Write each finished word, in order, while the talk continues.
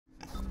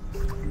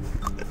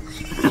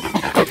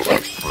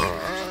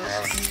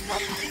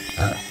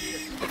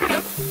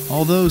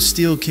Although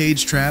steel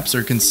cage traps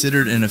are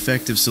considered an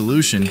effective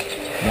solution,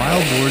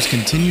 wild boars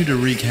continue to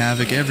wreak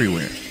havoc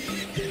everywhere.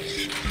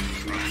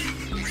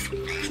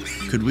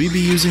 Could we be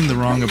using the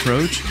wrong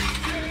approach?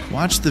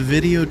 Watch the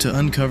video to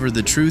uncover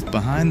the truth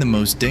behind the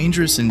most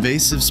dangerous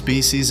invasive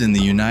species in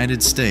the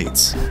United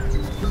States.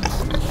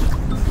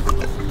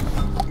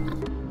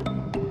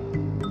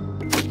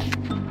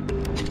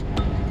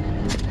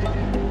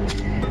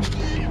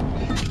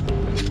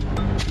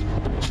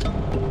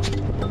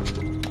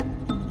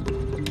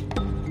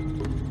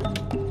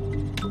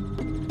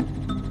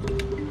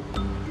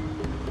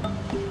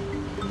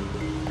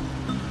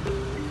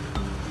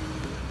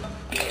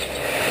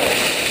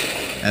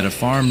 At a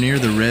farm near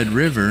the Red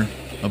River,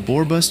 a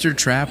boarbuster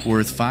trap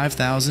worth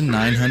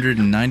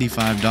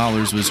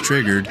 $5,995 was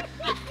triggered,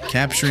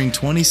 capturing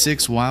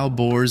 26 wild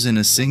boars in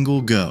a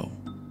single go.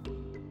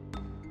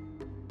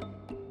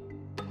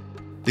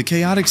 The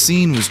chaotic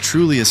scene was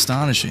truly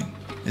astonishing,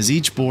 as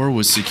each boar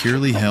was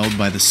securely held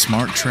by the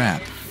smart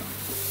trap,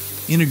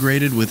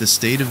 integrated with a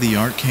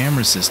state-of-the-art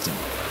camera system.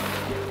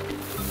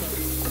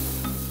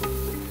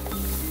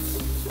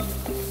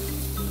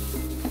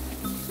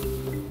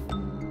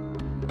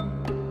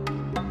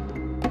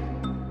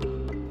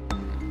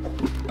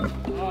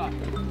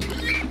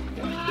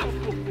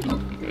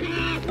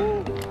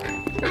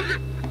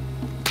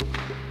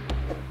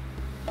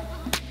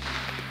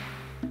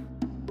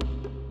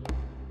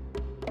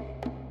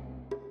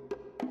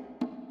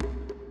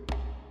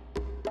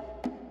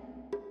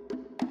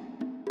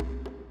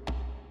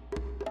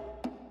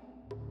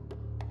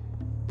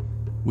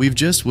 We've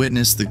just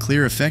witnessed the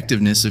clear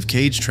effectiveness of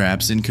cage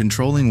traps in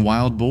controlling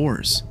wild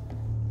boars.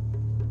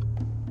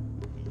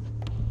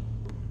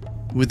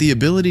 With the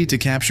ability to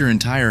capture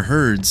entire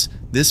herds,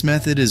 this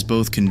method is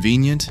both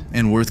convenient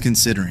and worth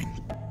considering.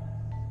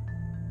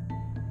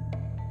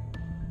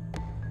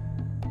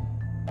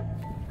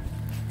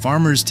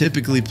 Farmers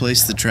typically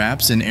place the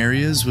traps in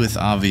areas with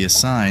obvious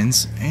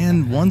signs,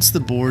 and once the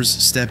boars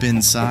step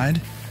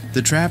inside,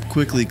 the trap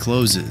quickly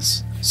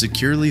closes,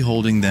 securely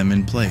holding them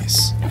in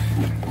place.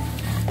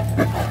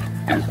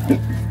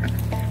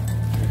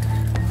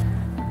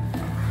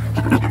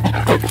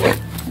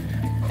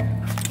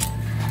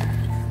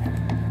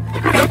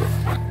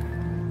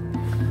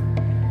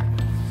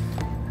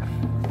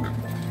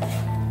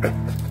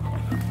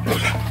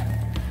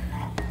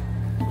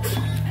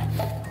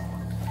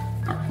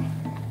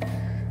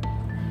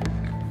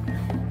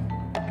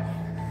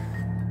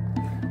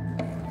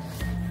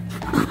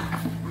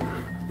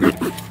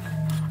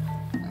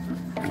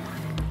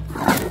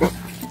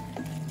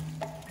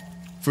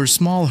 For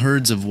small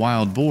herds of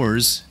wild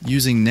boars,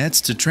 using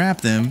nets to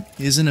trap them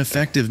is an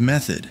effective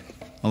method,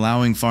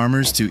 allowing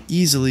farmers to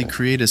easily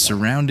create a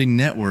surrounding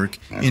network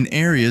in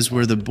areas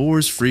where the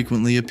boars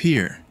frequently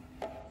appear.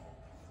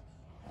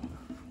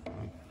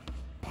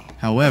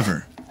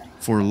 However,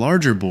 for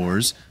larger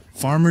boars,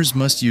 farmers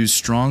must use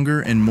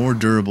stronger and more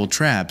durable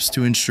traps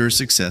to ensure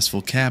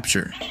successful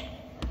capture.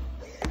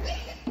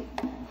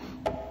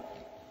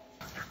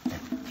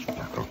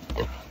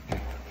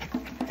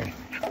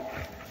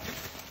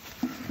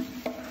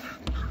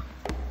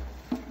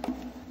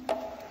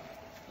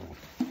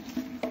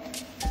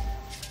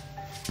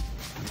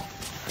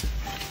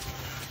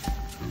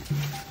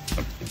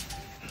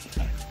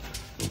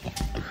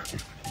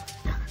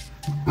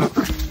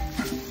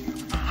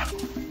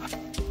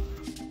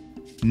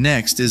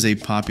 Next is a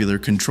popular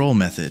control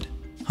method,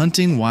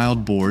 hunting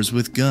wild boars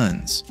with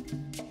guns.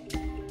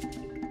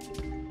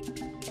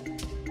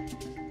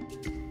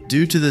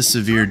 Due to the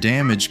severe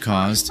damage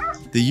caused,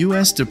 the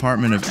U.S.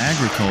 Department of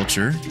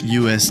Agriculture,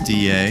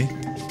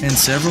 USDA, and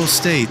several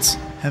states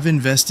have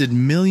invested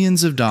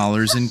millions of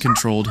dollars in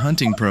controlled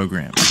hunting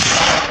programs.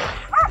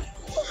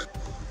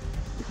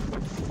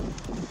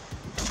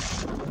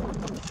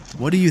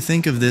 What do you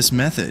think of this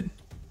method?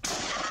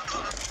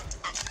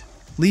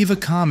 Leave a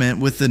comment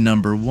with the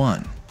number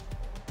 1.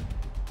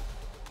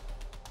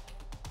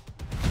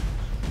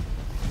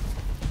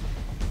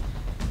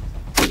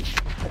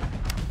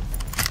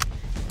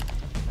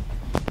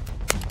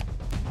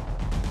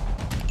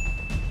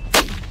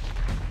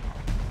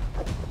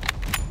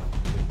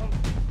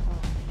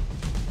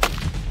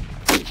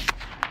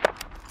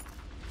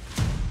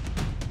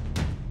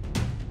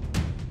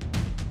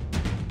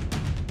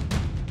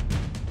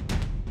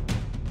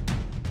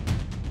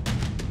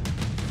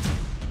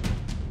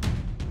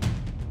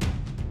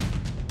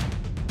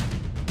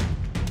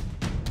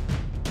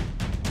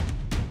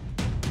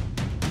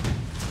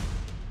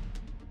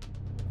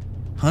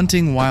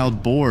 Hunting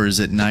wild boars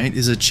at night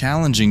is a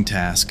challenging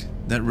task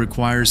that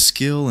requires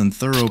skill and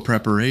thorough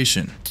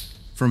preparation,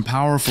 from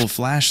powerful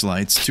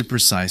flashlights to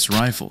precise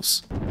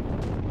rifles.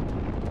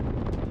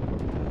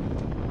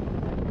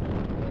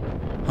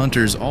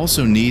 Hunters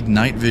also need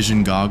night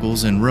vision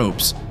goggles and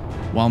ropes,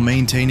 while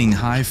maintaining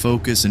high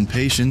focus and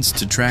patience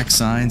to track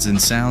signs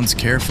and sounds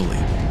carefully.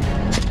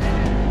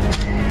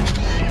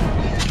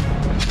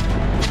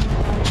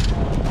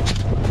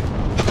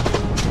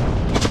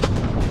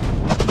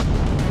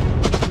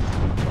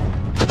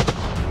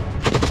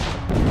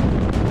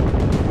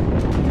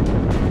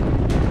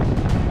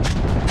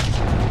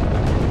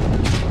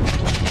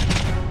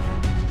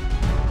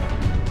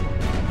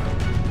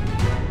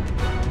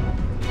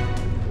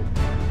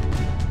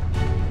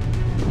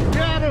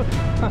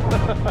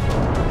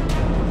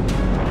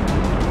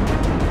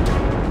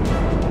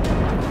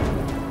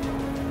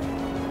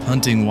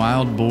 Hunting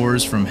wild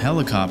boars from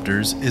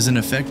helicopters is an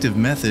effective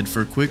method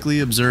for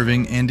quickly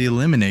observing and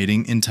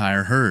eliminating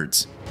entire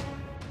herds.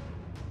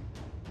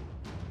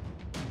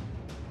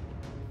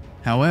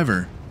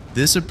 However,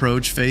 this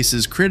approach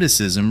faces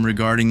criticism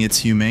regarding its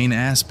humane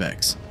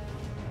aspects.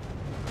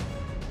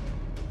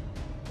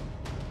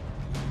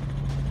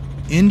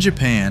 In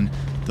Japan,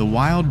 the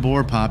wild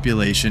boar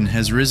population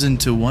has risen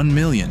to 1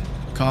 million,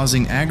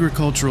 causing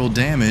agricultural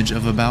damage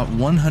of about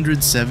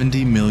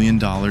 $170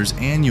 million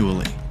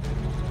annually.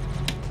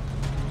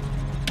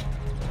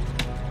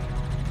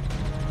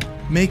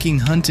 Making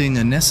hunting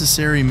a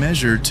necessary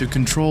measure to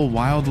control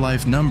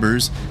wildlife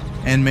numbers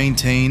and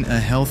maintain a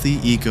healthy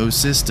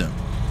ecosystem.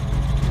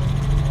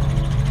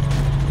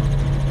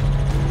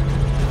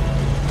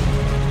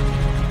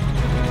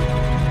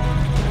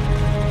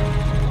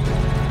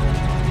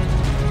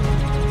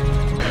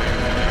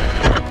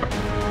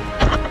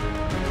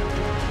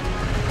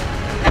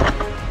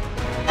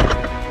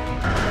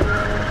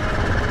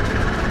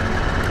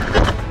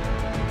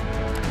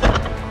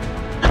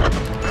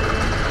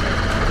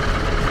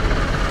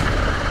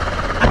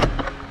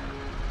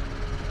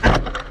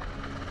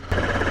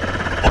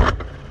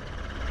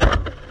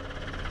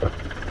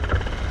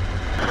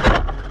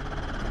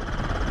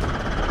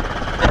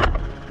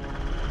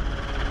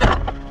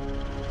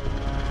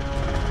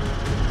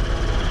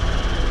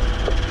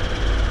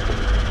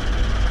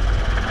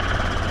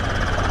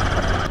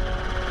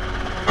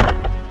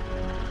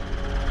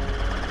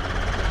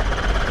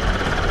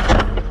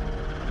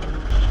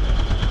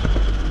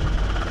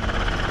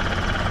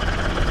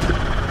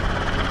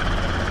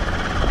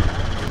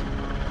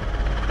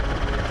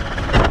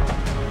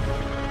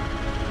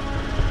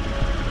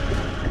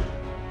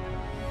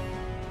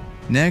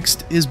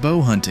 Next is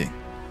bow hunting,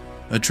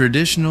 a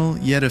traditional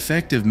yet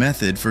effective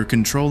method for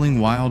controlling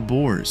wild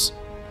boars.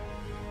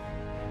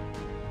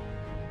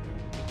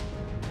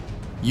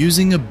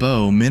 Using a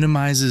bow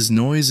minimizes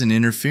noise and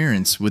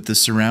interference with the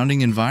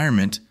surrounding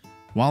environment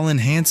while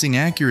enhancing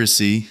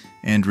accuracy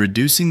and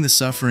reducing the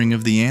suffering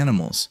of the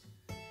animals.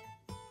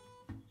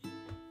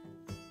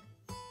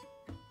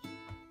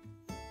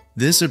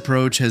 This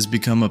approach has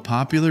become a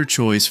popular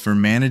choice for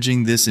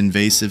managing this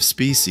invasive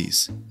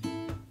species.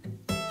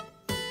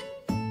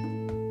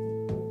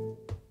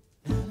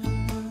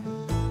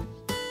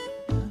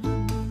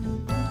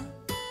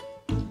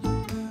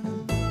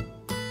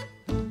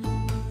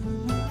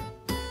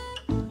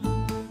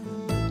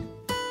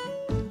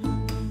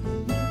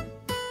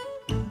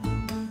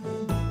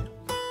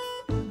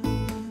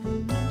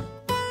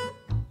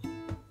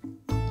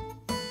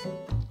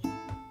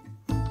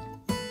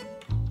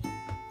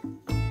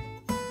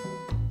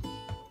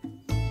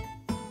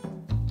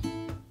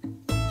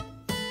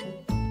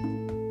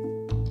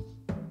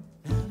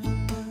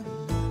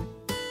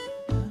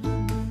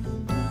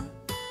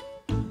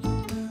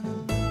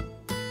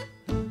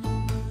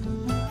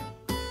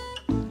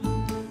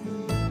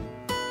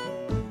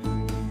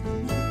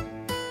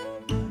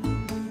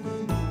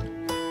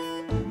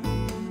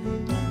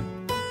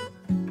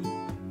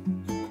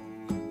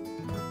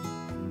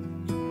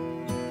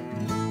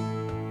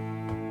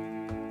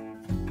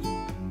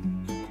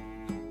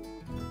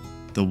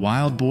 The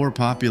wild boar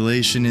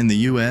population in the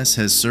U.S.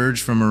 has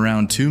surged from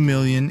around 2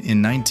 million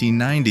in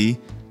 1990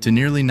 to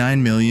nearly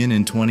 9 million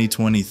in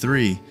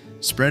 2023,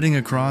 spreading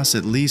across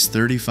at least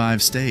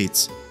 35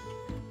 states.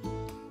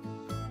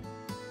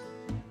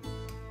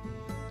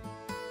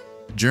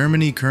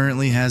 Germany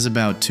currently has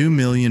about 2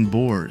 million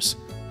boars,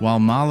 while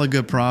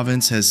Malaga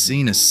province has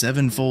seen a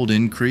 7-fold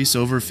increase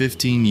over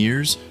 15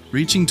 years,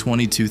 reaching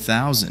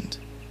 22,000.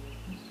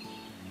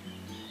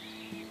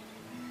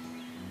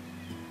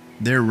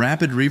 Their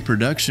rapid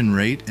reproduction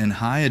rate and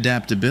high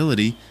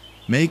adaptability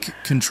make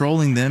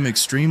controlling them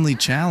extremely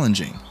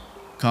challenging,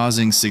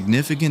 causing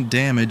significant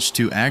damage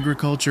to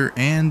agriculture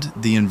and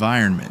the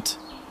environment.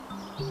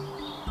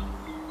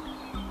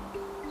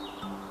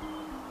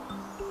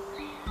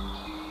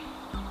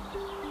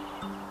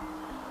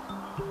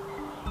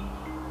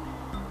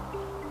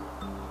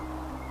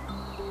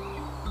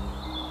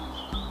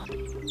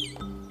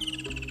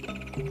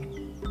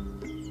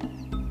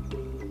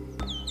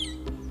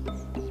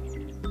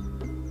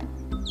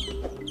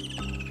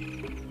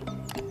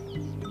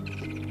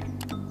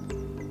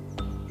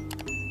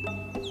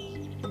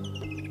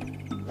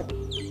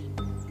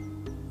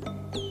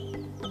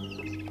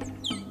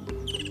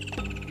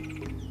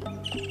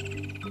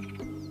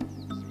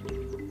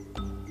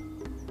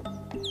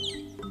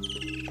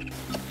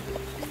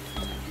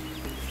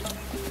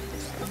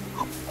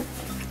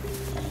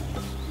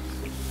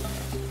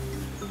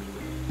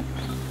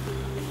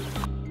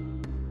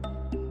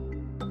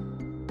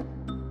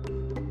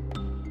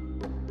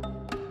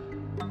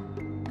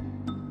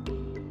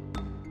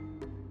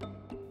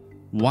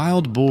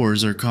 Wild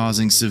boars are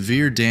causing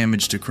severe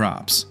damage to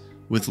crops,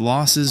 with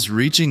losses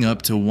reaching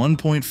up to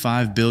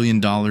 $1.5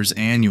 billion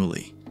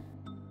annually.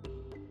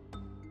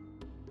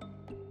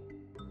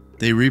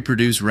 They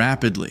reproduce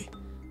rapidly,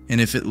 And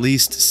if at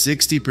least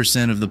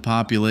 60% of the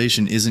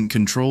population isn't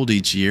controlled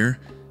each year,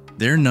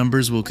 their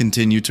numbers will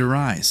continue to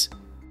rise.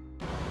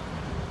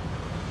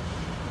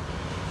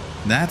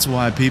 That's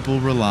why people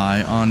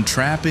rely on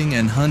trapping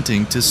and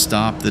hunting to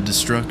stop the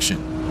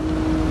destruction.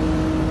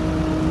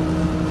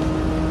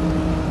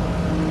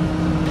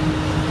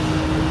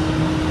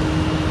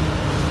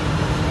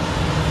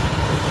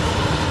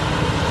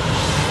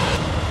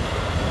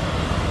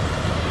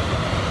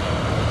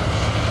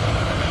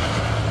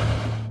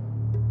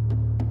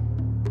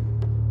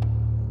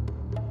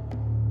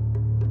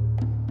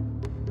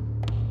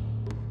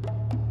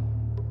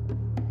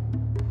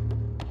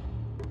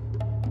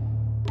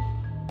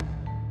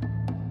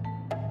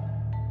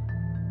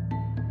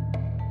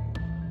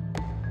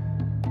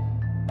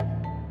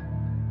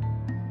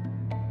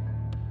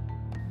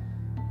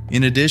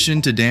 In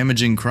addition to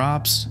damaging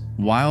crops,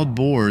 wild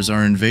boars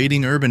are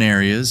invading urban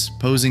areas,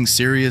 posing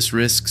serious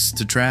risks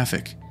to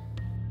traffic.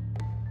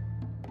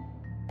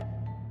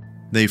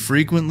 They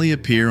frequently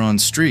appear on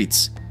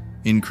streets,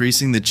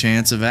 increasing the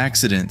chance of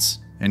accidents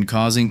and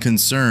causing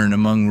concern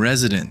among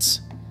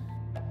residents.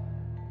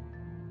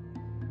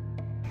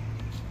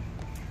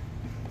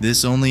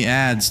 This only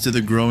adds to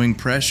the growing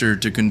pressure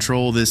to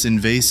control this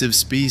invasive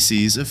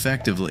species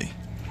effectively.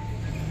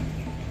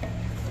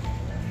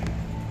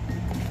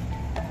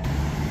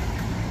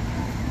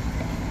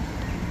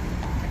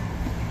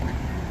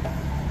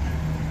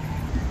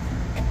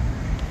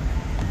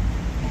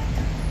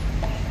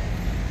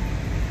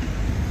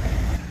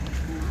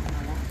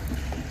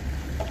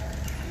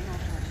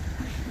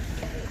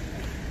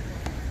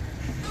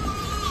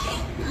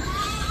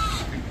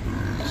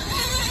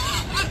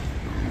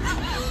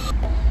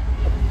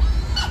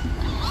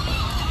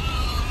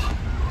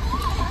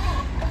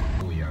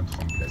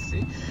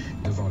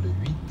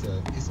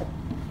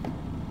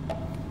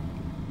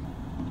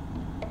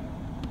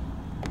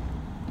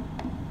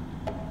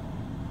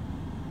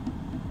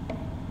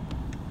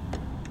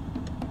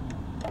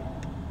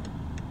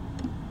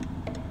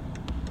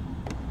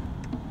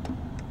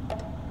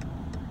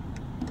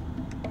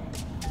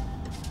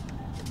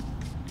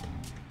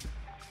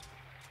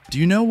 Do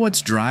you know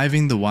what's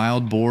driving the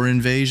wild boar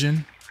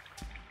invasion?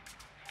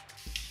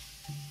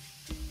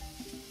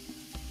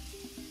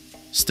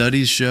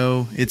 Studies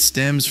show it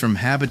stems from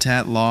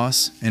habitat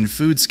loss and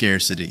food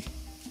scarcity.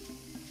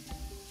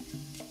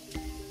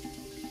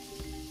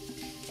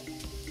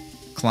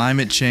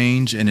 Climate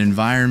change and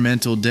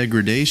environmental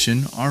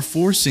degradation are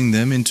forcing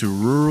them into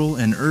rural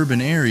and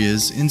urban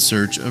areas in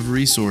search of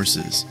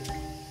resources.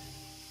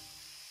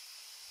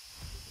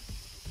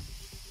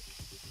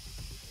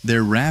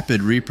 Their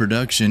rapid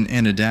reproduction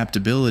and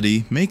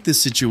adaptability make the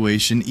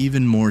situation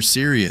even more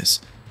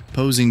serious,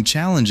 posing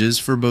challenges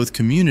for both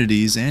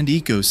communities and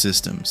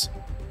ecosystems.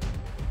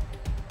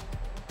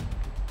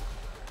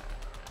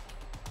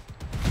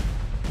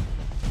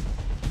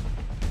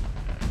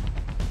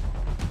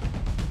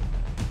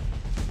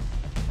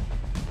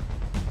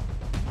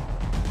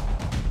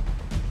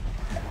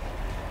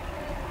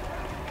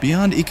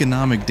 Beyond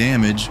economic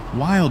damage,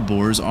 wild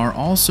boars are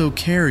also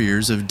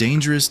carriers of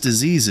dangerous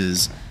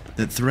diseases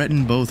that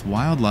threaten both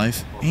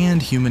wildlife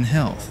and human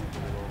health.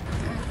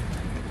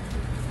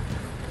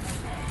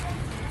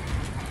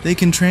 They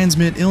can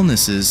transmit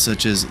illnesses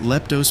such as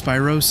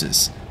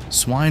leptospirosis,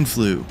 swine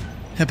flu,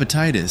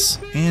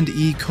 hepatitis, and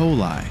E.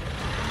 coli,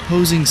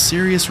 posing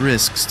serious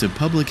risks to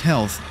public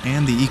health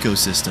and the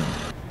ecosystem.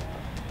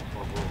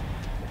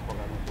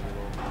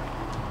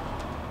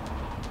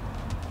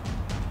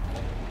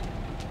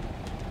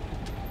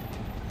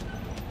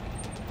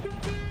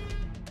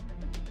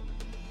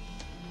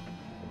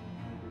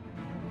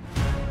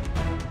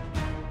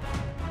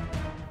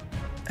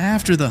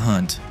 After the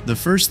hunt, the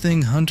first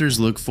thing hunters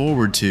look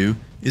forward to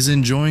is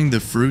enjoying the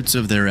fruits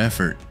of their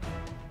effort.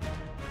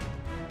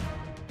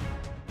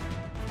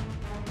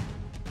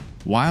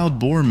 Wild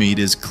boar meat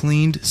is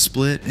cleaned,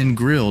 split, and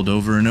grilled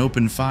over an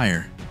open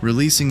fire,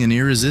 releasing an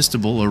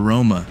irresistible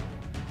aroma.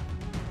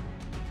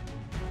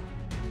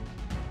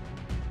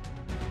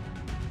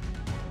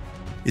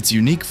 Its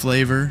unique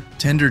flavor,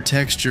 tender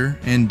texture,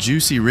 and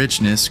juicy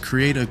richness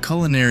create a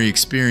culinary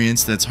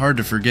experience that's hard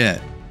to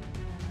forget.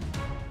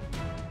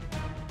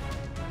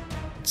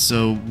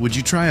 So, would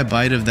you try a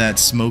bite of that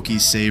smoky,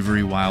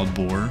 savory wild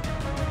boar?